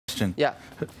question. Yeah.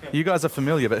 You guys are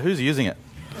familiar, but who's using it?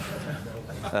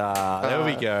 There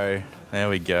we go. There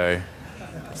we go.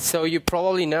 So you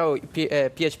probably know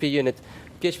PHP unit.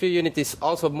 PHP unit is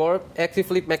also more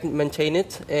actively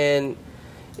maintained and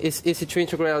is easy to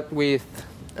integrate with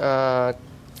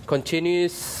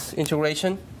continuous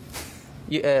integration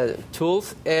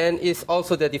tools, and is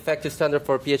also the de facto standard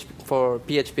for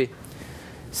PHP.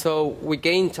 So we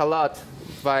gained a lot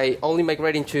by only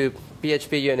migrating to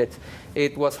PHP unit.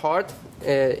 It was hard,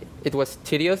 it was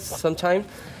tedious sometimes,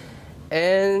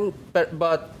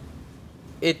 but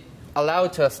it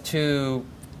allowed us to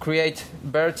create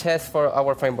better tests for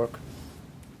our framework.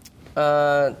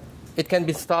 It can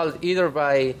be installed either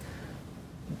by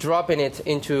dropping it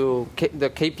into the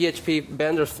CakePHP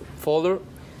vendors folder,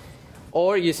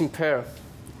 or using pair,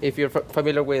 if you're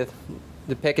familiar with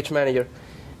the package manager.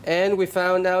 And we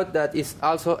found out that it's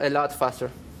also a lot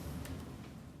faster.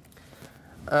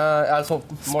 Also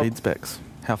more Speed specs.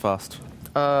 How fast?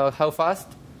 how fast?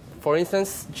 For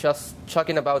instance, just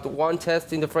talking about one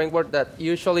test in the framework that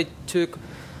usually took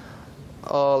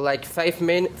like 5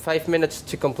 minutes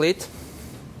to complete,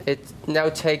 it now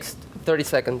takes 30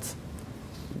 seconds.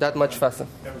 That much faster.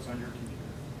 That was on your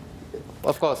computer.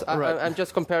 Of course, Right. I'm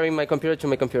just comparing my computer to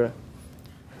my computer.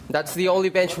 That's the only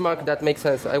benchmark that makes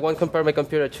sense. I won't compare my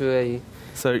computer to a...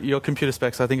 So your computer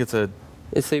specs, I think it's a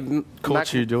Core Mac,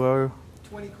 2 Duo.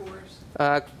 20 cores.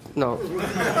 no.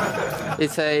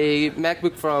 It's a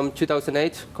MacBook from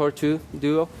 2008, Core 2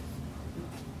 Duo.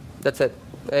 That's it.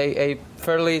 A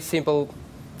fairly simple,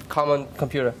 common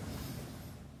computer.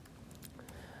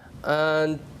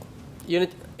 And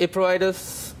it provides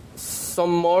us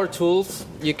some more tools.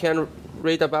 You can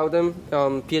read about them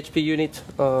on PHP Unit.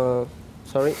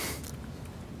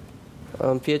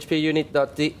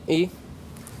 phpunit.de.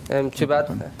 Too bad,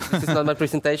 this is not my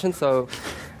presentation, so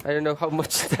I don't know how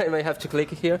much time I have to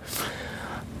click here.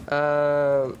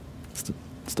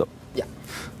 Stop. Yeah,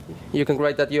 you can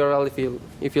write that URL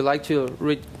if you like to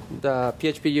read the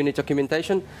PHP Unit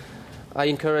documentation. I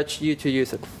encourage you to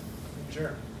use it.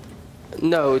 Sure.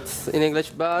 No, it's in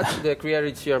English, but the creator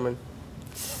is German,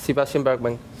 Sebastian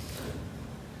Bergman.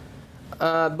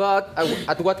 But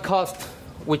at what cost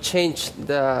we changed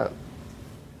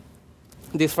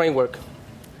this framework?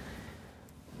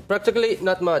 Practically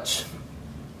not much.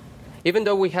 Even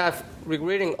though we have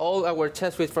rewritten all our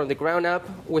test suite from the ground up,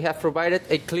 we have provided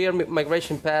a clear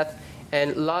migration path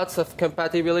and lots of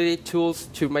compatibility tools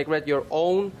to migrate your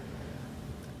own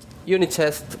unit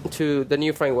test to the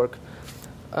new framework.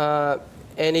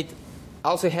 And it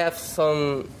also has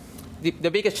some... The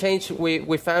biggest change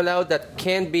we found out that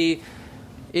can be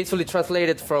easily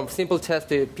translated from simple test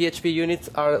to PHP units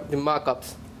are the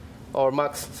mockups, or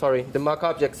mocks, sorry, the mock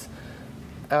objects.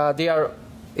 They are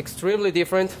extremely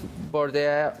different, but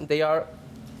they are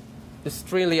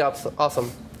extremely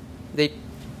awesome.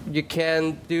 You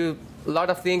can do a lot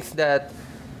of things that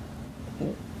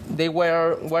they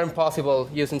weren't possible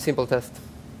using simple test.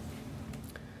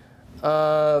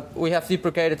 We have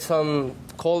deprecated some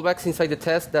callbacks inside the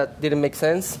test that didn't make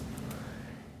sense,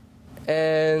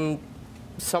 and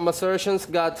some assertions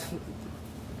got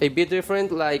a bit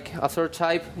different, like assert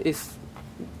type is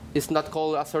not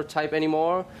called assert type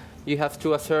anymore. You have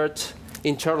to assert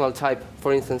internal type,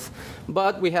 for instance.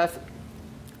 But we have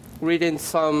written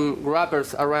some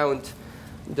wrappers around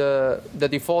the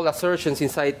default assertions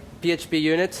inside PHP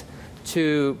unit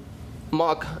to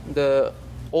mock the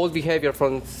old behavior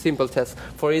from simple test.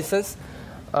 For instance,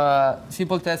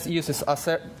 simple test uses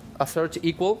assert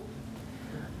equal,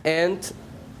 and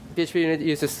PHP unit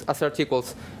uses assert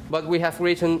equals. But we have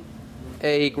written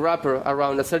a wrapper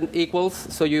around assert equals,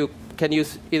 so you can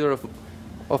use either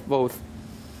of both.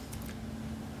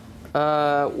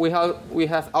 We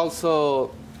have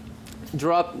also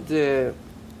dropped the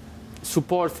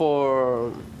support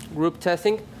for group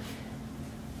testing,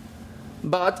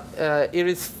 but it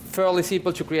is fairly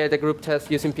simple to create a group test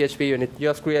using PHP unit. You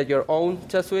just create your own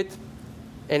test suite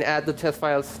and add the test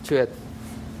files to it.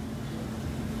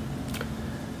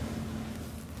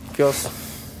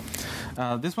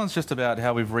 This one's just about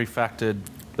how we've refactored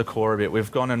the core a bit. We've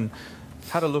gone and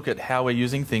had a look at how we're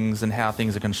using things and how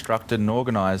things are constructed and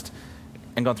organized,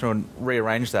 and gone through and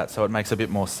rearranged that so it makes a bit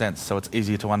more sense, so it's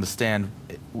easier to understand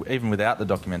even without the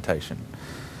documentation.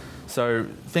 So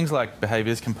things like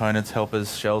behaviors, components,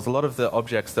 helpers, shells, a lot of the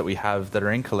objects that we have that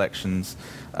are in collections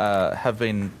have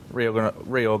been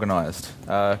reorganized.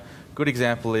 Good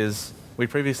example is we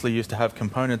previously used to have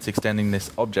components extending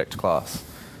this object class,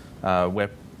 where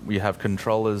we have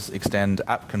controllers extend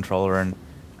app controller and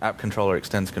app controller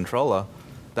extends controller.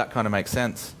 That kind of makes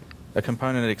sense. A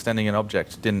component extending an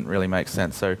object didn't really make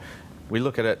sense. So we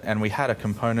look at it and we had a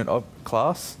component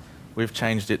class. We've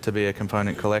changed it to be a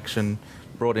component collection,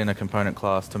 brought in a component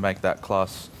class to make that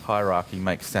class hierarchy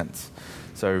make sense.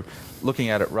 So looking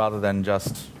at it rather than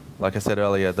just, like I said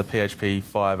earlier, the PHP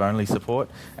 5 only support,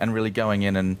 and really going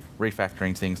in and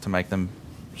refactoring things to make them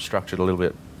structured a little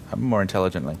bit more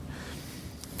intelligently.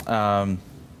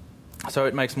 So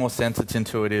it makes more sense, it's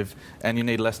intuitive, and you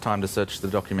need less time to search the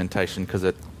documentation because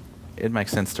it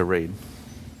makes sense to read.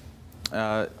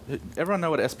 Everyone know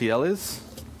what SPL is?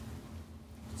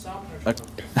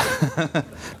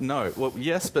 No. Well,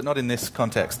 yes, but not in this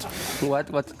context. What?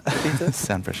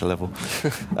 Sound pressure level.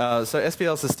 So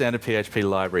SPL is the standard PHP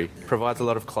library. Provides a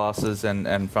lot of classes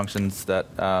and functions that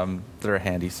are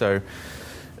handy. So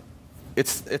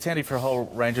it's handy for a whole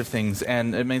range of things,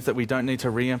 and it means that we don't need to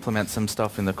re-implement some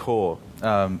stuff in the core.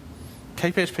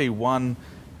 CakePHP 1,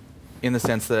 in the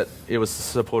sense that it was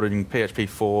supported in PHP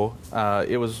 4,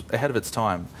 it was ahead of its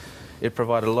time. It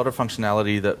provided a lot of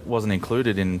functionality that wasn't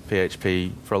included in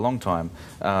PHP for a long time.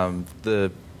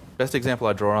 The best example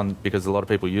I draw on, because a lot of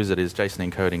people use it, is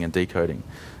JSON encoding and decoding.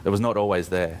 It was not always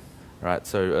there, right?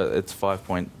 So it's 5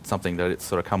 point something that it's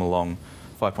sort of come along,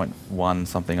 5.1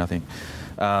 something, I think.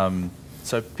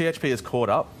 So PHP has caught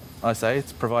up, I say.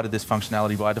 It's provided this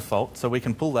functionality by default, so we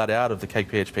can pull that out of the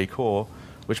CakePHP core,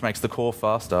 which makes the core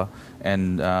faster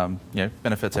and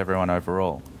benefits everyone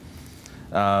overall.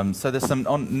 So there's some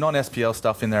non-SPL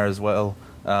stuff in there as well,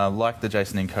 like the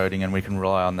JSON encoding, and we can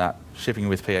rely on that shipping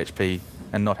with PHP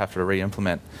and not have to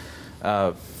re-implement.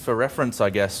 For reference,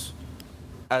 I guess,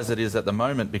 as it is at the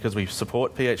moment, because we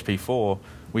support PHP 4,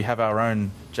 we have our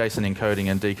own JSON encoding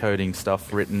and decoding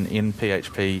stuff written in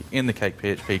PHP in the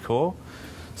CakePHP core.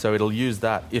 So it'll use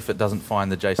that if it doesn't find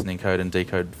the JSON encode and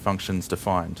decode functions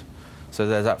defined. So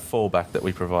there's that fallback that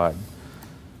we provide.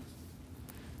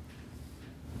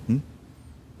 You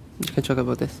can talk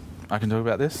about this. I can talk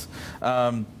about this.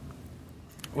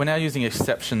 We're now using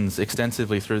exceptions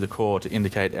extensively through the core to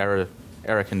indicate error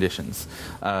conditions.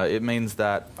 It means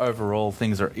that overall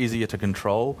things are easier to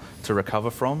control, to recover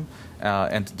from,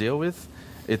 and to deal with.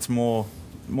 It's more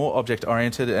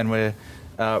object-oriented, and we're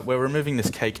removing this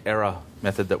cake error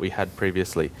method that we had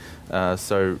previously.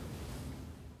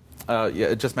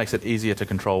 It just makes it easier to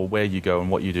control where you go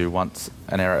and what you do once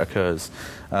an error occurs.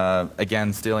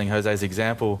 Again, stealing Jose's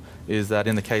example, is that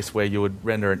in the case where you would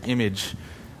render an image,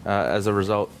 as a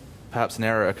result, perhaps an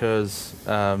error occurs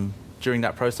during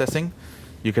that processing,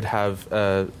 you could have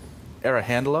an error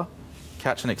handler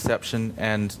catch an exception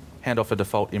and hand off a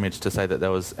default image to say that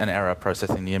there was an error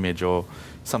processing the image or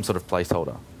some sort of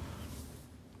placeholder.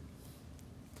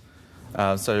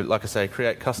 So like I say,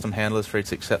 create custom handlers for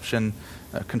each exception,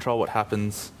 control what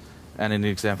happens, and an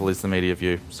example is the media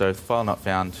view. So if the file not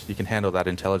found, you can handle that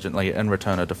intelligently and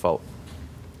return a default.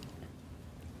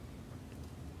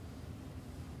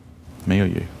 Me or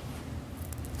you?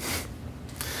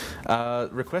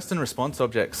 Request and response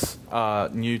objects are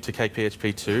new to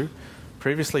CakePHP 2.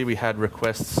 Previously we had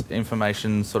requests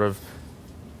information sort of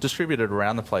distributed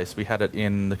around the place. We had it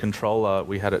in the controller,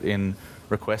 we had it in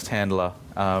request handler,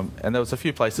 and there was a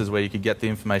few places where you could get the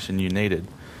information you needed.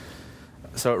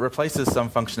 So it replaces some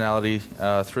functionality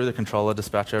through the controller,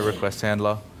 dispatcher, request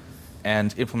handler,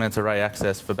 and implements array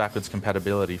access for backwards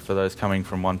compatibility for those coming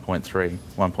from 1.3,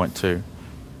 1.2.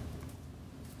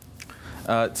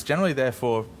 It's generally there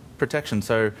for protection,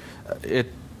 so it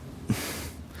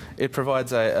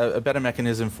provides a better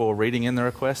mechanism for reading in the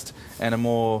request and a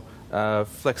more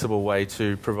flexible way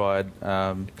to provide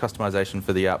customization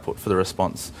for the output, for the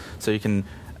response. So you can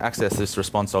access this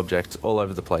response object all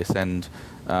over the place and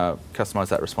customize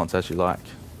that response as you like.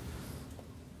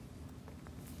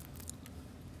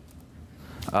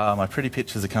 My pretty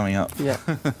pictures are coming up. Yeah.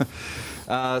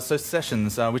 So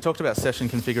sessions. We talked about session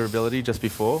configurability just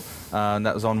before, and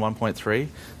that was on 1.3.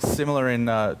 Similar in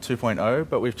 2.0,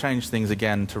 but we've changed things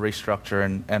again to restructure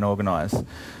and organize.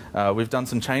 We've done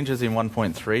some changes in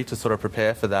 1.3 to sort of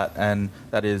prepare for that, and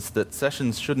that is that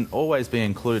sessions shouldn't always be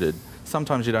included.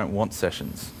 Sometimes you don't want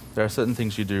sessions. There are certain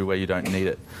things you do where you don't need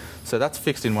it. So that's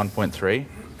fixed in 1.3.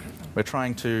 We're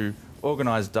trying to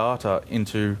organize data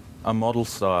into a model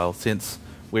style. Since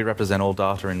we represent all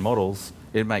data in models,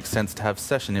 it makes sense to have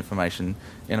session information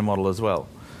in a model as well.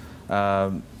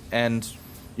 And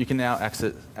you can now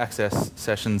access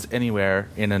sessions anywhere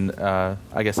in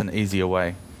I guess, an easier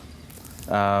way.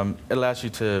 It allows you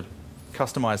to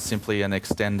customize simply and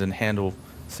extend and handle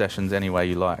sessions any way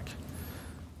you like.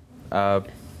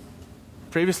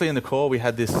 Previously in the core, we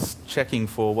had this checking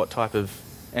for what type of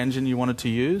engine you wanted to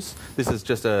use. This is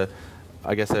just I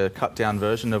guess, a cut-down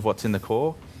version of what's in the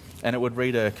core. And it would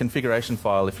read a configuration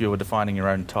file if you were defining your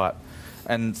own type.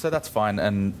 And so that's fine,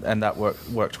 and that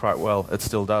worked quite well. It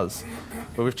still does.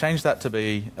 But we've changed that to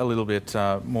be a little bit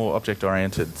more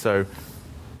object-oriented. So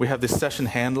we have this session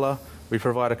handler. We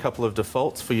provide a couple of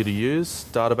defaults for you to use,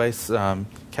 database,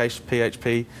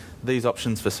 CakePHP, these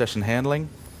options for session handling.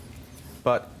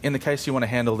 But in the case you want to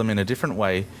handle them in a different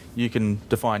way, you can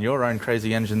define your own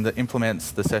crazy engine that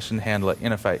implements the session handler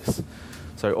interface.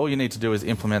 So all you need to do is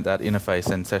implement that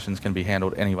interface, and sessions can be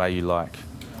handled any way you like.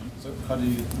 So how do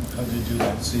you do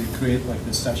that? So you create like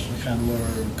the session handler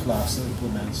class that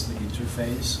implements the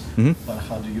interface, but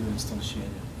how do you instantiate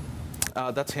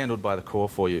it? That's handled by the core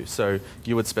for you. So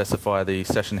you would specify the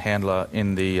session handler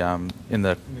in the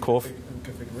core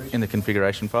in the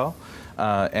configuration file,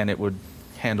 and it would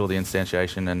handle the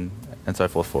instantiation and so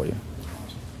forth for you.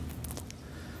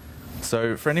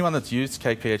 So for anyone that's used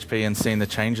CakePHP and seen the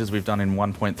changes we've done in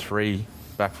 1.3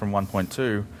 back from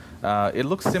 1.2, it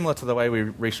looks similar to the way we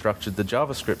restructured the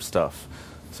JavaScript stuff.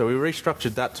 So we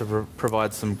restructured that to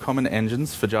provide some common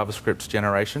engines for JavaScript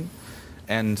generation,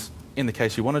 and in the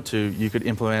case you wanted to, you could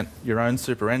implement your own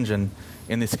super engine,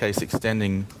 in this case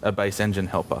extending a base engine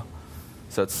helper.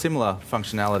 So it's similar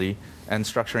functionality, and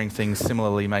structuring things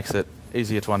similarly makes it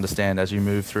easier to understand as you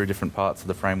move through different parts of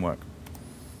the framework.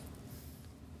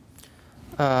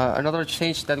 Another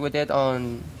change that we did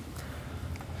on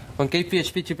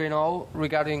CakePHP 2.0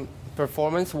 regarding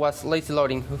performance was lazy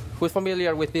loading. Who's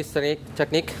familiar with this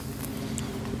technique?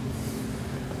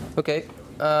 Okay.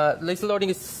 Lazy loading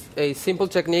is a simple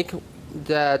technique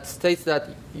that states that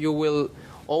you will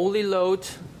only load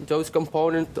those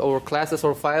components or classes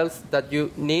or files that you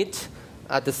need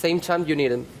at the same time you need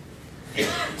them.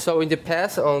 So in the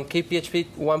past, on CakePHP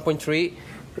 1.3,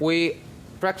 we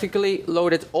practically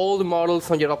loaded all the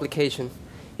models on your application.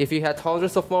 If you had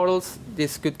hundreds of models,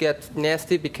 this could get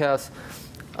nasty because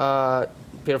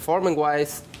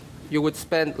performance-wise, you would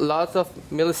spend lots of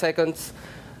milliseconds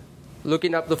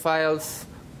looking up the files,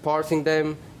 parsing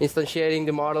them, instantiating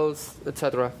the models,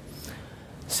 etc.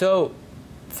 So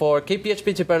for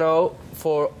CakePHP 2.0,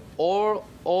 for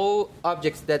all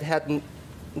objects that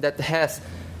has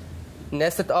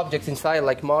nested objects inside,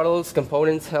 like models,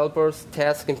 components, helpers,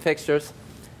 tasks, and fixtures,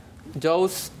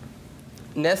 those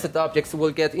nested objects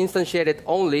will get instantiated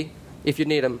only if you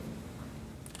need them.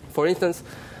 For instance,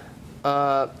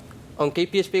 on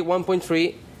CakePHP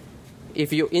 1.3,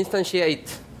 if you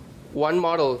instantiate one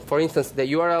model, for instance, the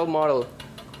URL model,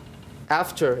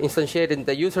 after instantiating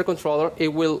the user controller,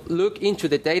 it will look into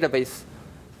the database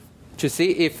to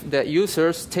see if the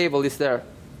user's table is there,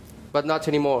 but not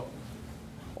anymore.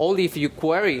 Only if you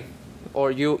query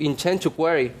or you intend to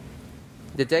query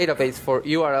the database for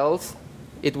URLs,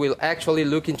 it will actually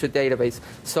look into the database.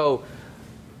 So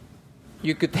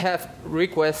you could have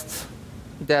requests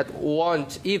that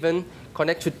won't even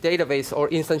connect to the database or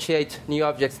instantiate new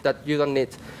objects that you don't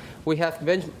need. We have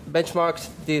benchmarked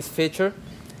this feature,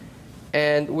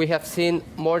 and we have seen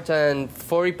more than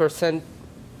 40%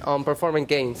 performance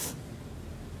gains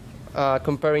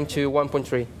comparing to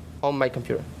 1.3 on my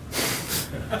computer.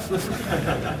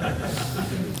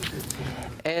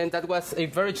 And that was a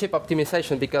very cheap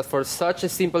optimization, because for such a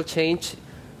simple change,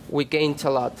 we gained a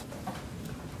lot.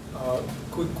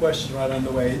 Quick question right on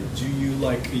the way. Do you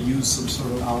use some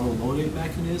sort of auto-loading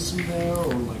mechanism there,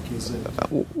 or is it?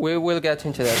 We will get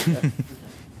into that. Yeah.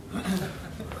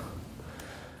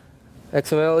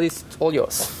 XML is all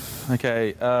yours.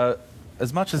 Okay.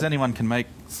 As much as anyone can make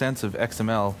sense of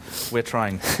XML, we're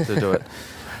trying to do it.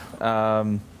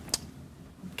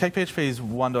 CakePHP's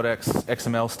 1.x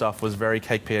XML stuff was very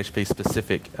CakePHP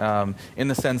specific, in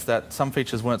the sense that some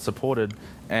features weren't supported,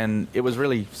 and it was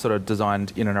really sort of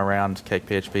designed in and around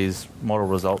CakePHP's model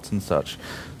results and such.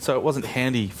 So it wasn't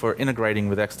handy for integrating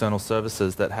with external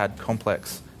services that had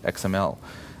complex XML.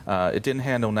 It didn't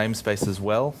handle namespaces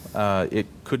well. It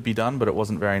could be done, but it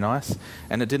wasn't very nice.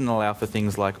 And it didn't allow for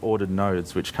things like ordered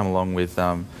nodes, which come along with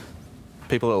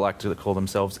people that like to call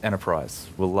themselves enterprise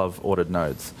will love ordered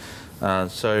nodes.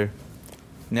 So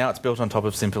now it's built on top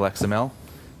of simple XML.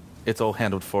 It's all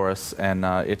handled for us, and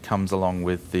it comes along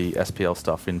with the SPL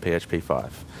stuff in PHP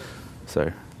 5.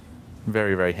 So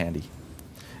very, very handy.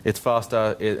 It's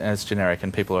faster, and it's generic,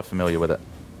 and people are familiar with it.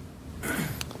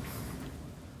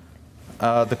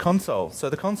 The console. So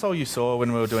the console you saw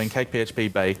when we were doing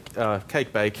CakePHP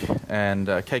Cake Bake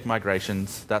and Cake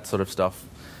migrations, that sort of stuff.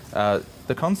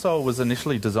 The console was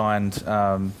initially designed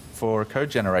for code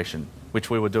generation,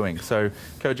 which we were doing. So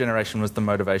code generation was the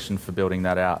motivation for building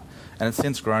that out. And it's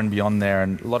since grown beyond there,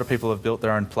 and a lot of people have built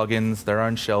their own plugins, their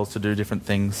own shells to do different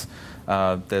things.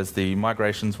 There's the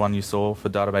migrations one you saw for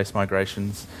database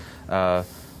migrations.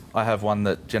 I have one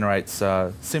that generates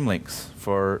symlinks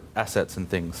for assets and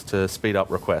things to speed up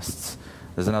requests.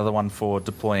 There's another one for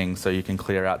deploying, so you can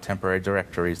clear out temporary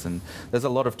directories. And there's a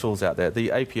lot of tools out there. The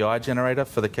API generator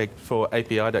for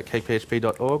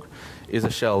api.cakephp.org is a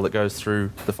shell that goes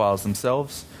through the files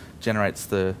themselves, generates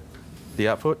the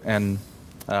output, and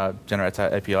generates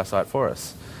our API site for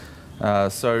us.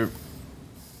 So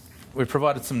we've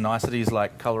provided some niceties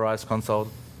like colorized console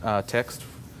text.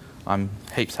 I'm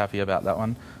heaps happy about that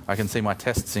one. I can see my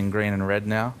tests in green and red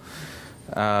now.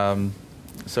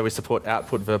 So we support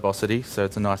output verbosity, so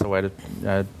it's a nicer way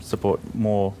to support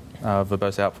more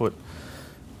verbose output.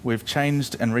 We've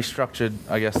changed and restructured,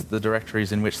 I guess, the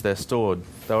directories in which they're stored.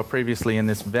 They were previously in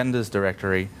this vendors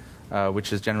directory,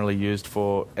 which is generally used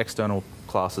for external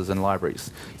classes and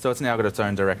libraries. So it's now got its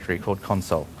own directory called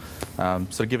console,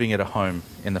 so giving it a home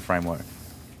in the framework.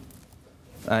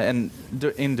 In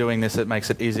doing this, it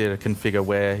makes it easier to configure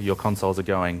where your consoles are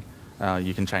going.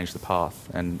 You can change the path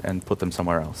and put them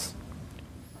somewhere else.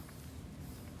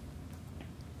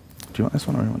 Do you want this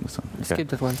one or do you want this one? Okay. Skip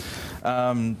that one.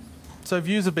 So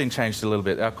views have been changed a little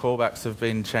bit. Our callbacks have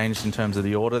been changed in terms of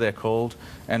the order they're called,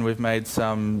 and we've made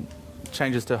some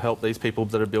changes to help these people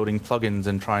that are building plugins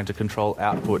and trying to control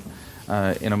output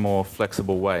in a more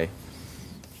flexible way.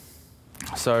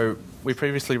 So we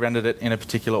previously rendered it in a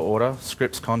particular order: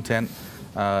 scripts, content,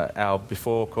 our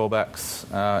before callbacks,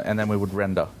 and then we would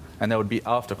render. And there would be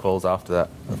after calls after that,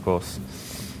 of course.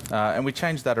 And we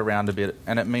changed that around a bit,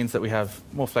 and it means that we have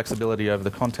more flexibility over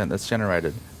the content that's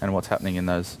generated and what's happening in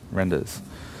those renders.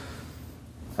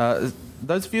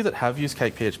 Those of you that have used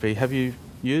CakePHP, have you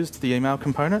used the email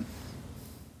component?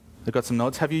 They've got some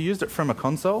nods. Have you used it from a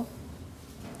console?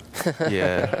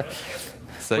 Yeah.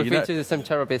 So We've been to the same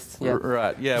therapist. Yeah.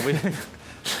 Right, yeah.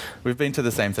 We've been to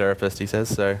the same therapist, he says.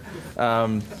 So,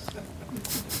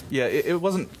 yeah, it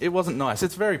wasn't nice.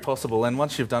 It's very possible, and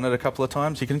once you've done it a couple of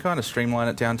times, you can kind of streamline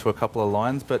it down to a couple of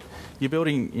lines. But you're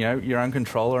building, your own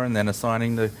controller and then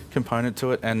assigning the component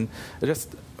to it, and it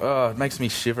just it makes me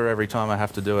shiver every time I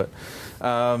have to do it.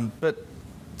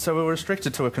 So we were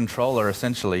restricted to a controller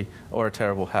essentially, or a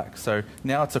terrible hack. So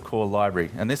now it's a core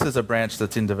library, and this is a branch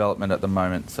that's in development at the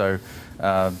moment. So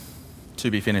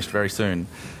to be finished very soon.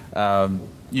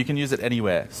 You can use it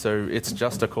anywhere, so it's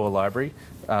just a core library.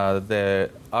 There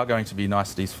are going to be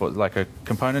niceties for like a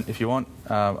component if you want.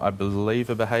 I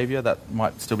believe a behavior that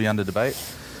might still be under debate,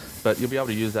 but you'll be able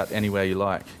to use that anywhere you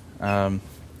like.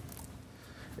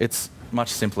 It's much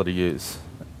simpler to use.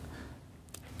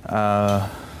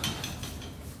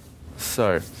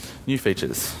 So, new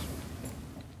features.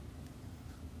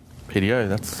 PDO,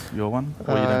 that's your one?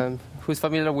 Who's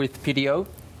familiar with PDO?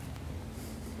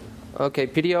 Okay,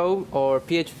 PDO or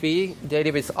PHP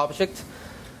database object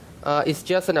is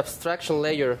just an abstraction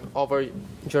layer over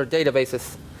your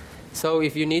databases. So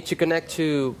if you need to connect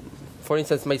to, for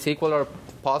instance, MySQL or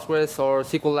Postgres or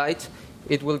SQLite,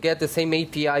 it will get the same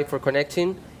API for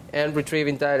connecting and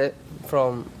retrieving data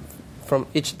from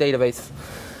each database.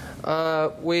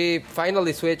 We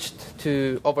finally switched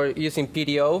to over using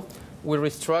PDO. We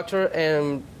restructured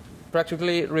and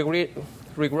practically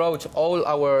rewrote all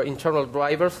our internal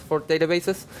drivers for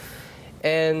databases,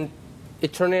 and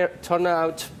it turned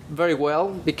out very well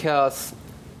because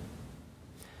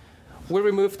we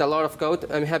removed a lot of code.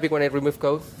 I'm happy when I remove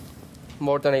code,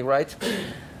 more than I write.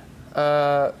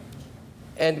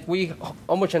 And we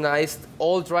homogenized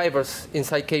all drivers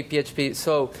inside CakePHP,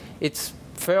 so it's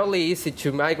fairly easy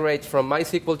to migrate from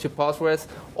MySQL to Postgres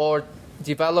or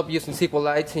develop using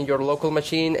SQLite in your local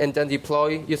machine and then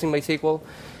deploy using MySQL.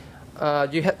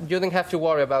 You don't have to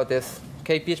worry about this.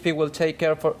 CakePHP will take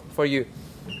care for you.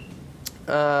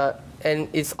 And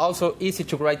it's also easy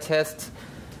to write tests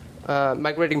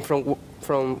migrating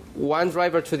from one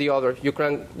driver to the other. You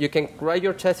can write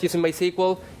your tests using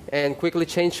MySQL and quickly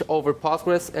change over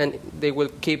Postgres, and they will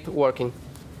keep working.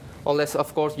 Unless,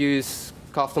 of course, you use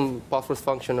custom Postgres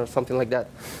function or something like that.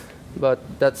 But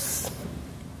that's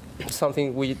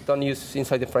something we don't use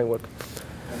inside the framework.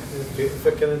 If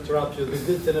I can interrupt you, the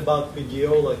good thing about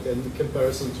PDO, like in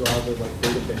comparison to other like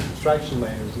database abstraction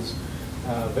layers, is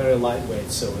very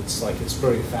lightweight. So it's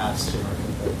pretty fast,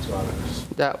 compared to others.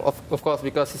 Yeah, of course,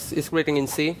 because it's written in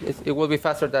C, it will be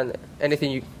faster than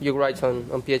anything you write on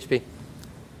PHP.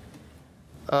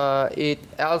 It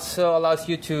also allows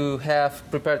you to have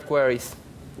prepared queries.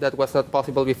 That was not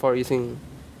possible before using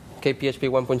CakePHP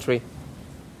 1.3.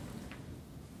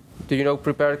 Do you know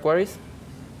prepared queries?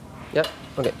 Yep.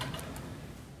 Okay.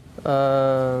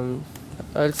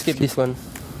 I'll skip this one.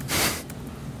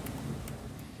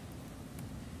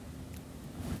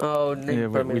 Oh, yeah,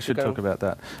 we should talk about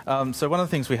that. So one of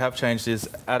the things we have changed is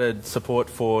added support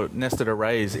for nested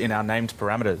arrays in our named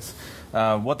parameters.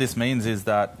 What this means is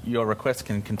that your request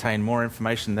can contain more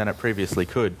information than it previously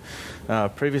could.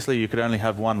 Previously, you could only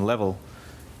have one level.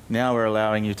 Now we're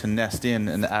allowing you to nest in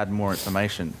and add more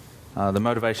information. The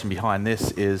motivation behind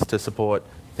this is to support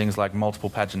things like multiple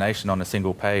pagination on a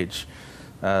single page.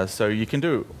 So you can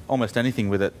do almost anything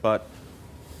with it, but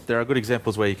there are good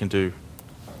examples where you can do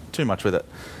too much with it,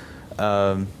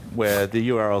 where the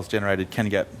URLs generated can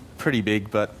get pretty big,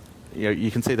 but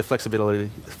you can see the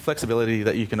flexibility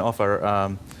that you can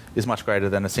offer is much greater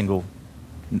than a single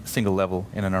level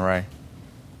in an array.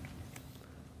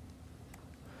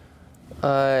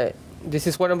 This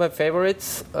is one of my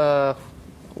favorites.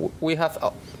 We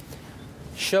have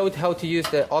showed how to use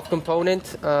the auth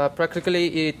component.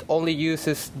 Practically, it only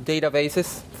uses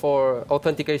databases for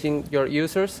authenticating your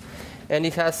users, and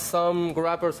it has some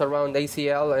wrappers around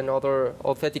ACL and other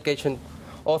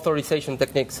authorization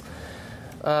techniques.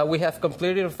 We have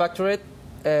completely refactored it,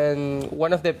 and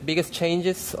one of the biggest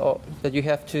changes that you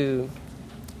have to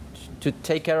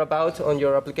take care about on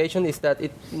your application is that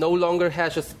it no longer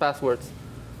hashes passwords.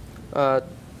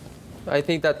 I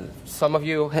think that some of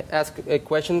you ask a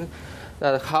question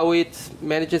how it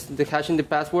manages the hashing the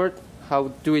password. How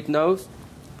do it knows?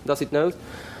 Does it know?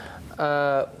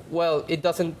 Well, it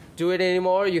doesn't do it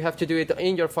anymore. You have to do it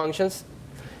in your functions.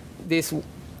 This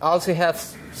also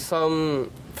has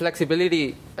some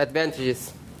flexibility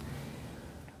advantages.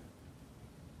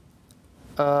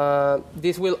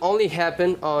 This will only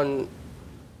happen on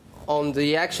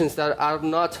the actions that are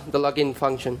not the login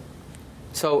function.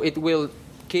 So it will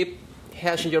keep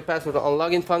hashing your password on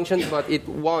login function, but it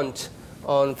won't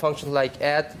on functions like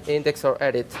add, index, or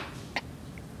edit.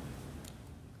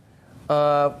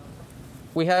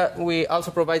 We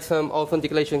also provide some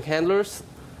authentication handlers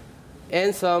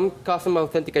and some custom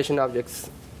authentication objects.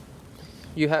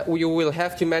 You will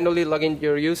have to manually log in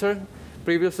your user.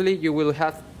 Previously, you will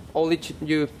have only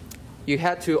you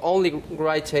had to only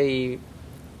write a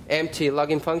empty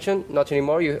login function. Not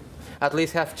anymore. You at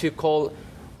least have to call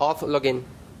auth login.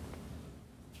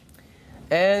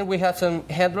 And we have some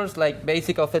handlers like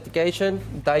basic authentication,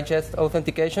 digest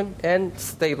authentication, and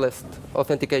stateless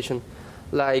authentication.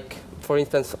 Like, for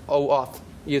instance, OAuth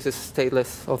uses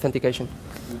stateless authentication.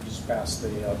 You just pass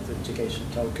the authentication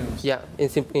tokens. Yeah,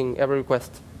 in every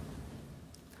request.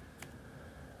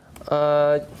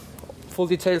 Full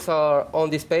details are on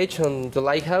this page on the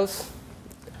Lighthouse.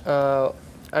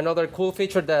 Another cool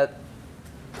feature that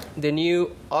the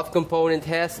new auth component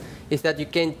has is that you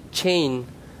can chain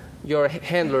your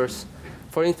handlers.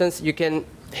 For instance, you can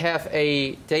have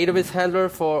a database handler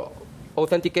for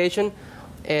authentication,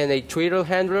 and a Twitter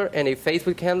handler, and a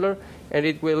Facebook handler, and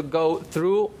it will go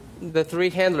through the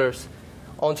three handlers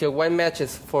until one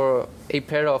matches for a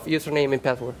pair of username and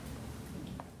password.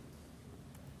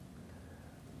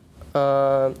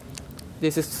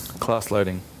 This is Class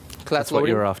loading. Class loading. What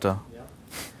loading. you're after.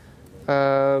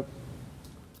 Yeah.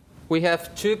 We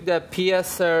have took the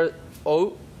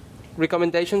PSRO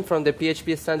recommendation from the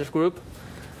PHP standards group.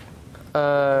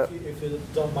 If you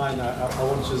don't mind, I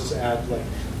want to just add, like,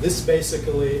 this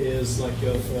basically is like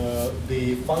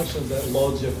the function that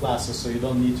loads your classes, so you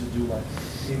don't need to do like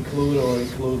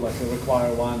include like a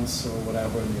require once or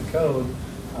whatever in your code.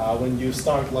 When you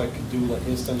start like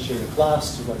instantiate a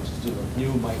class to just do like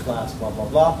new my class blah blah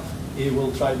blah, it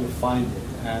will try to find it,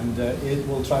 and it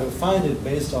will try to find it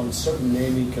based on certain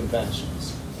naming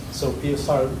conventions. So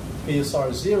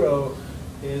PSR 0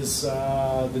 is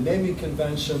the naming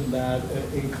convention that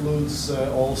includes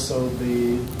also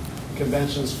the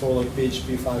conventions for like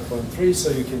PHP 5.3,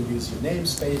 so you can use your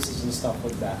namespaces and stuff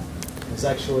like that. There's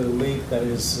actually a link that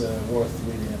is worth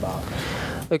reading about.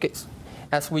 Okay,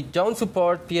 as we don't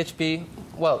support PHP,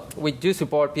 well, we do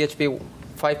support PHP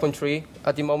 5.3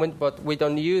 at the moment, but we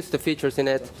don't use the features in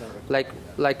it, like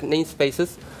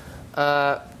namespaces.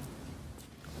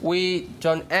 We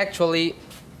don't actually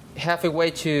have a way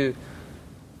to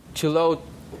load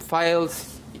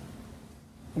files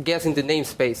guessing the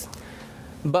namespace.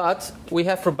 But we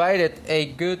have provided a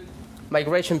good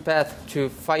migration path to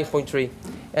 5.3,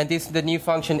 and this is the new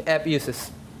function app uses.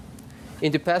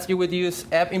 In the past, you would use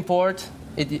app import.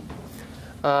 The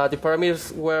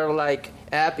parameters were like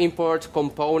app import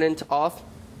component auth.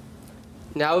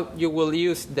 Now you will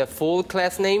use the full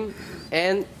class name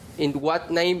and in what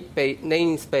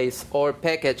namespace or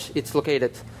package it's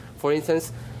located. For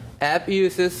instance, app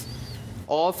uses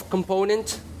auth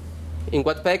component, in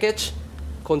what package?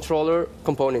 Controller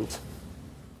component.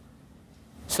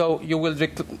 So you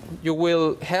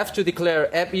will have to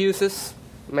declare app uses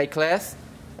my class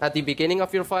at the beginning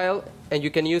of your file, and you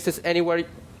can use this anywhere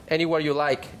you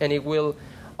like, and it will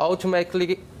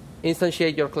automatically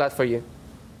instantiate your class for you.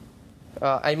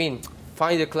 I mean,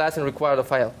 find the class and require the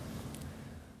file.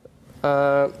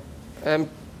 I'm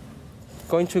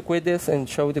going to quit this and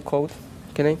show the code.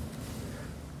 Can I?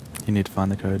 You need to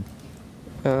find the code.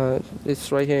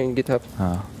 It's right here in GitHub.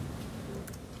 Ah.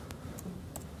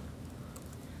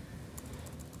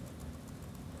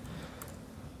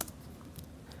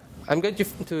 I'm going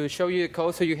to show you the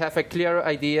code so you have a clear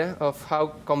idea of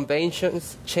how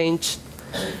conventions change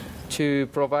to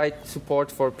provide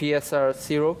support for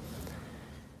PSR0.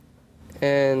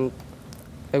 And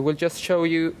I will just show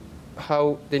you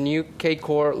how the new Cake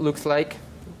core looks like.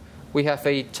 We have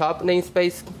a top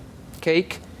namespace,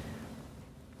 Cake,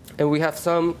 and we have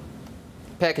some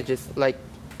packages like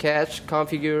cache,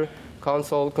 configure,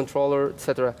 console, controller,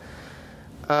 etc.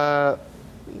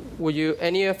 Would you,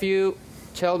 any of you,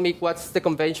 tell me what's the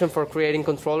convention for creating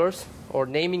controllers or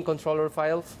naming controller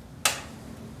files?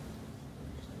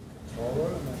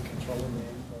 Controller and then controller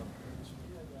name.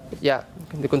 Yeah,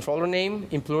 the controller name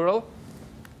in plural,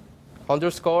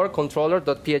 underscore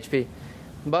controller.php.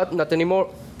 But not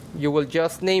anymore. You will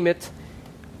just name it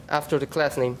after the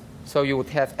class name. So you would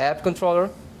have app controller,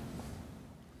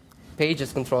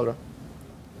 pages controller.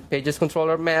 Pages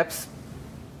controller maps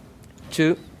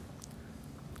to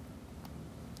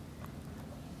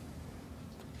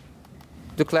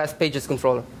the class pages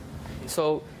controller.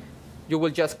 So you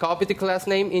will just copy the class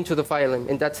name into the file name,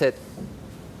 and that's it.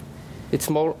 It's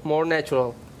more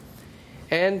natural.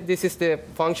 And this is the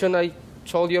function I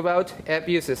told you about, app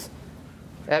uses.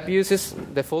 App uses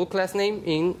the full class name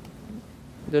in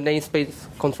the namespace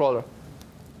controller.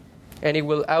 And it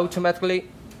will automatically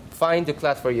find the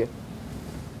class for you.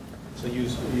 So you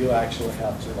actually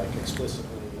have to like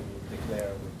explicitly declare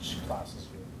which classes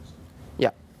you're using.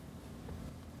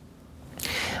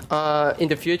 Yeah. In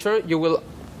the future, you will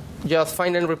just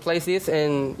find and replace this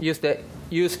and use the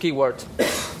use keyword.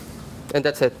 And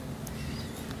that's it.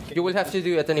 You will have to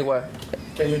do it anywhere.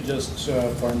 Can you just,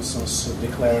 for instance,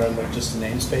 declare like just the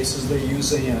namespaces they're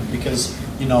using, and because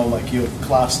like your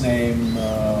class name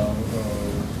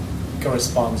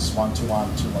corresponds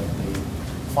one-to-one to like the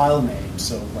file name.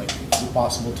 So like, is it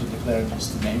possible to declare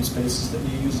just the namespaces that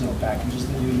you're using or packages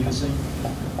that you're using,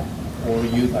 or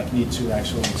you like need to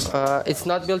actually? It's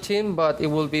not built in, but it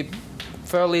will be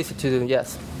fairly easy to do.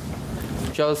 Yes,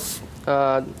 just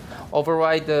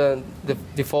override the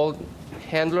default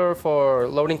handler for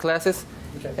loading classes.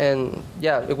 Okay. And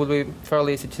yeah, it will be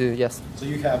fairly easy to do, yes. So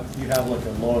you have like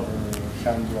a loader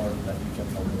handler that you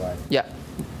can override. Yeah.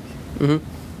 Mm-hmm.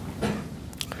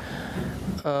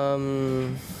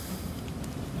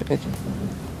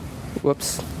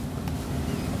 Whoops.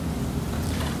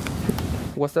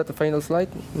 Was that the final slide?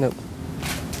 No.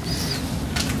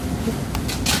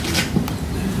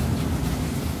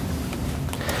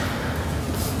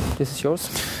 This is yours.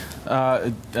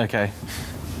 Okay.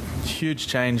 Huge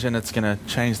change, and it's going to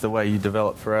change the way you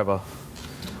develop forever.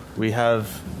 We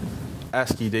have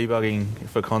ASCII debugging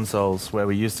for consoles where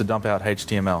we used to dump out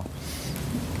HTML.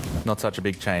 Not such a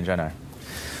big change, I know.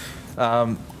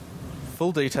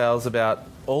 Full details about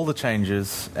all the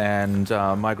changes and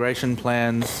migration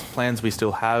plans we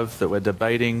still have that we're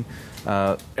debating,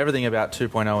 everything about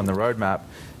 2.0 in the roadmap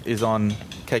is on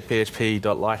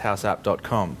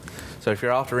cakephp.lighthouseapp.com. So if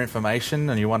you're after information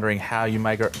and you're wondering how you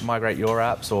migrate your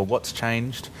apps or what's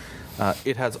changed,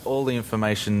 it has all the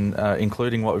information,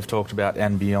 including what we've talked about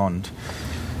and beyond.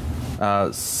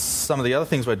 Some of the other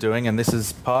things we're doing, and this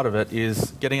is part of it,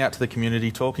 is getting out to the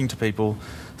community, talking to people,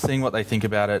 seeing what they think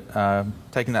about it,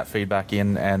 taking that feedback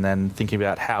in, and then thinking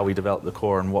about how we develop the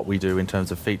core and what we do in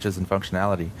terms of features and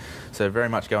functionality. So very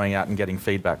much going out and getting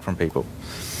feedback from people.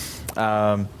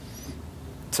 So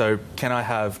can I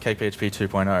have CakePHP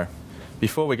 2.0?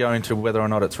 Before we go into whether or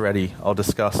not it's ready, I'll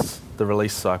discuss the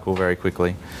release cycle very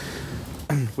quickly.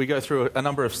 We go through a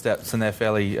number of steps, and they're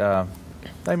fairly,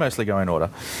 they mostly go in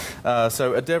order.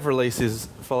 So a dev release is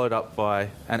followed up by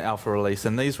an alpha release,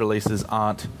 and these releases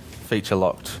aren't feature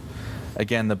locked.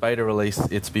 Again, the beta release,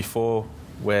 it's before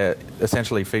we're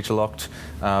essentially feature locked,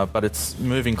 but it's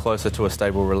moving closer to a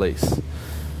stable release.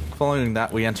 Following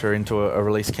that, we enter into a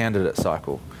release candidate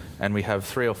cycle, and we have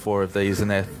 3 or 4 of these, and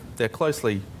they're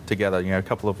closely together, a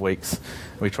couple of weeks.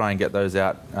 We try and get those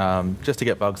out just to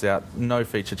get bugs out. No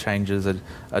feature changes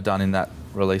are done in that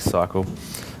release cycle.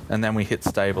 And then we hit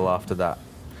stable after that.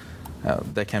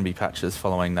 There can be patches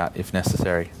following that if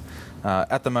necessary.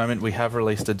 At the moment, we have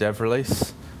released a dev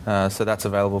release, so that's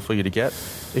available for you to get.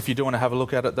 If you do want to have a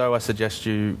look at it, though, I suggest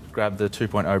you grab the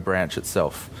 2.0 branch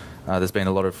itself. There's been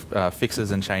a lot of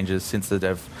fixes and changes since the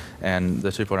dev, and the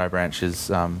 2.0 branch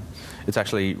is it's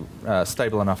actually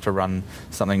stable enough to run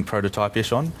something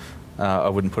prototype-ish on. I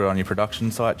wouldn't put it on your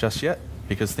production site just yet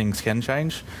because things can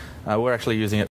change. We're actually using it